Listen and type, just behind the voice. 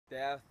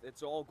Death,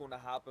 it's all going to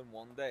happen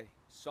one day.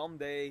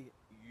 Someday,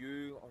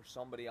 you or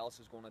somebody else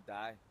is going to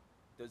die.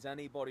 Does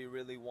anybody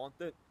really want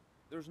it?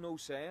 There's no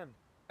saying.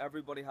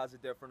 Everybody has a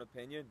different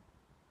opinion.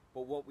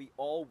 But what we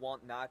all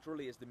want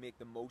naturally is to make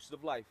the most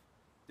of life,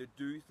 to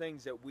do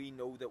things that we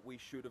know that we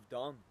should have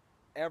done.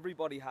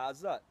 Everybody has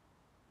that.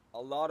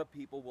 A lot of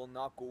people will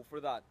not go for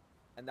that.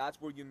 And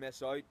that's where you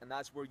miss out, and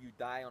that's where you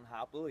die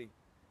unhappily.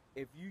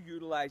 If you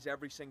utilize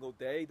every single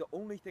day, the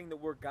only thing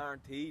that we're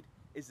guaranteed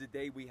is the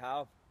day we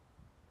have.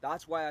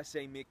 That's why I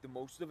say make the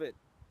most of it.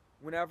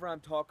 Whenever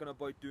I'm talking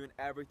about doing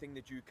everything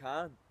that you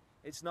can,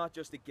 it's not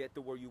just to get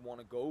to where you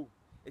want to go.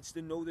 It's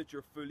to know that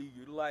you're fully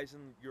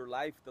utilizing your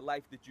life, the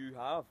life that you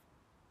have.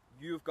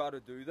 You've got to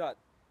do that.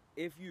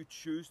 If you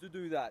choose to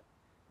do that,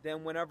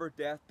 then whenever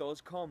death does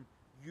come,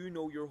 you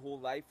know your whole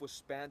life was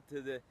spent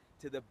to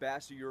the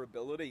best of your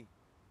ability.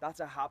 That's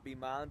a happy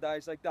man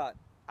dies like that.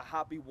 A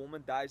happy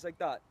woman dies like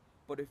that.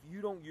 But if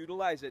you don't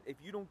utilize it, if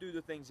you don't do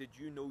the things that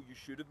you know you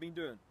should have been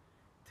doing,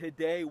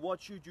 today,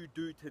 what should you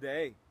do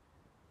today?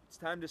 It's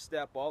time to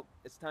step up.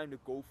 It's time to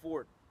go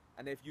for it.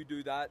 And if you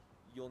do that,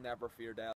 you'll never fear death.